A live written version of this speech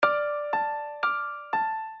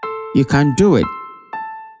You can do it.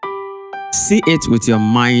 See it with your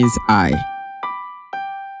mind's eye.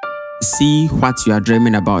 See what you are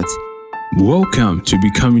dreaming about. Welcome to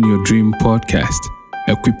Becoming Your Dream podcast,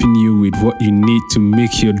 equipping you with what you need to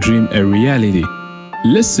make your dream a reality.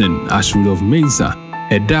 Listen as Rudolph Mensah,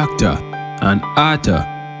 a doctor, an author,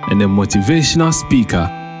 and a motivational speaker,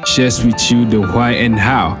 shares with you the why and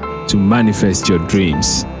how to manifest your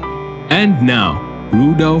dreams. And now,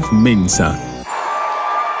 Rudolph Mensah.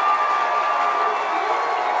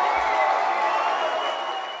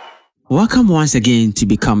 Welcome once again to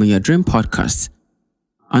Becoming Your Dream podcast.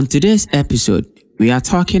 On today's episode, we are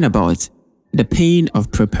talking about the pain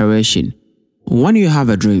of preparation. When you have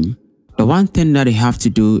a dream, the one thing that you have to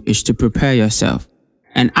do is to prepare yourself.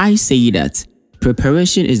 And I say that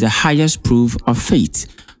preparation is the highest proof of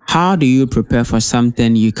faith. How do you prepare for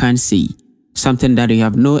something you can't see? Something that you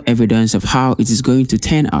have no evidence of how it is going to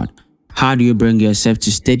turn out? How do you bring yourself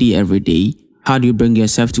to study every day? How do you bring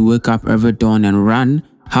yourself to wake up every dawn and run?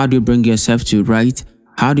 How do you bring yourself to write?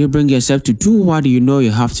 How do you bring yourself to do what you know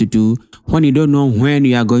you have to do when you don't know when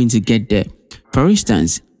you are going to get there? For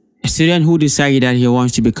instance, a student who decided that he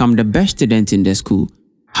wants to become the best student in the school.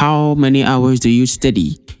 How many hours do you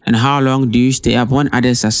study? And how long do you stay up when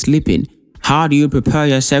others are sleeping? How do you prepare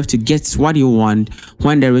yourself to get what you want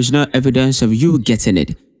when there is no evidence of you getting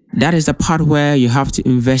it? That is the part where you have to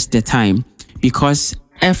invest the time, because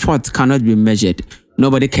effort cannot be measured.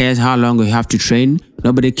 Nobody cares how long you have to train.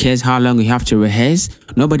 Nobody cares how long you have to rehearse.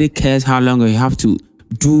 Nobody cares how long you have to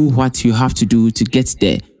do what you have to do to get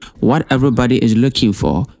there. What everybody is looking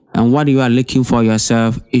for and what you are looking for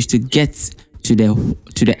yourself is to get to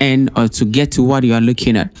the end, or to get to what you are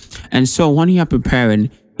looking at. And so when you are preparing,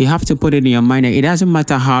 you have to put it in your mind that it doesn't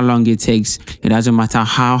matter how long it takes. It doesn't matter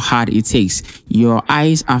how hard it takes. Your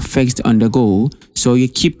eyes are fixed on the goal, so you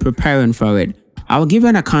keep preparing for it. I'll give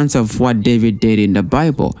an account of what David did in the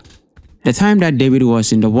Bible. The time that David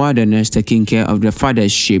was in the wilderness taking care of the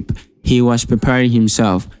father's sheep, he was preparing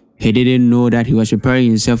himself. He didn't know that he was preparing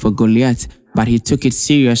himself for Goliath, but he took it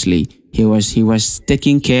seriously. He was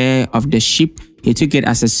taking care of the sheep. He took it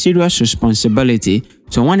as a serious responsibility.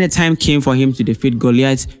 So when the time came for him to defeat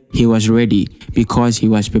Goliath, he was ready because he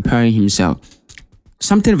was preparing himself.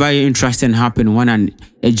 Something very interesting happened when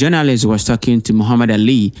a journalist was talking to Muhammad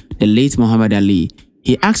Ali, the late Muhammad Ali.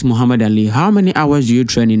 He asked Muhammad Ali, how many hours do you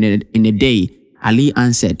train in a day? Ali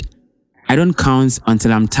answered, I don't count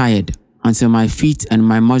until I'm tired, until my feet and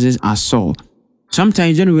my muscles are sore.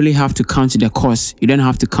 Sometimes you don't really have to count the cost. You don't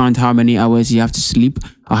have to count how many hours you have to sleep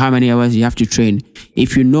or how many hours you have to train.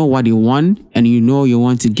 If you know what you want and you know you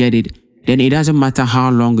want to get it, then it doesn't matter how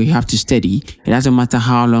long you have to study. It doesn't matter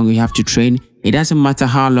how long you have to train. It doesn't matter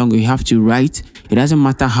how long you have to write. It doesn't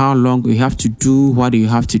matter how long you have to do what you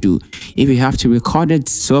have to do. If you have to record it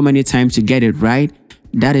so many times to get it right,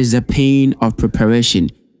 that is the pain of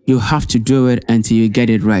preparation. You have to do it until you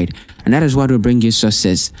get it right. And that is what will bring you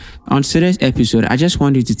success. On today's episode, I just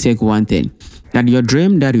want you to take one thing. That your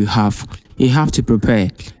dream that you have to prepare.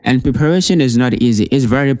 And preparation is not easy. It's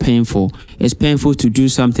very painful. It's painful to do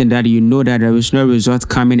something that you know that there is no result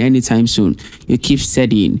coming anytime soon. You keep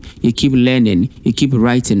studying, you keep learning, you keep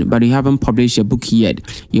writing, but you haven't published a book yet.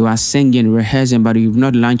 You are singing, rehearsing, but you've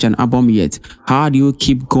not launched an album yet. How do you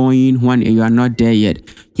keep going when you are not there yet?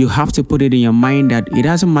 You have to put it in your mind that it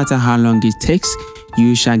doesn't matter how long it takes,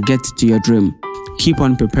 you shall get to your dream. Keep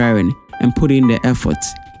on preparing and put in the effort.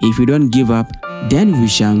 If you don't give up, then we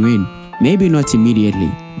shall win. Maybe not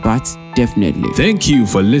immediately, but definitely. Thank you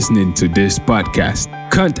for listening to this podcast.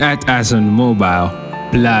 Contact us on mobile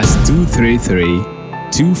 +233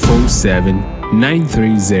 247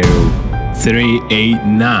 930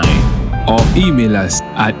 389 or email us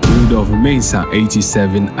at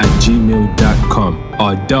rudolphmensah87@gmail.com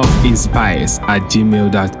or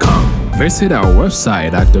dolphinspires@gmail.com. Visit our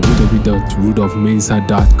website at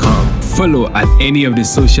www.rudolphmensah.com. Follow at any of the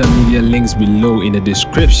social media links below in the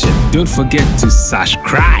description. Don't forget to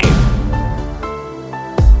subscribe.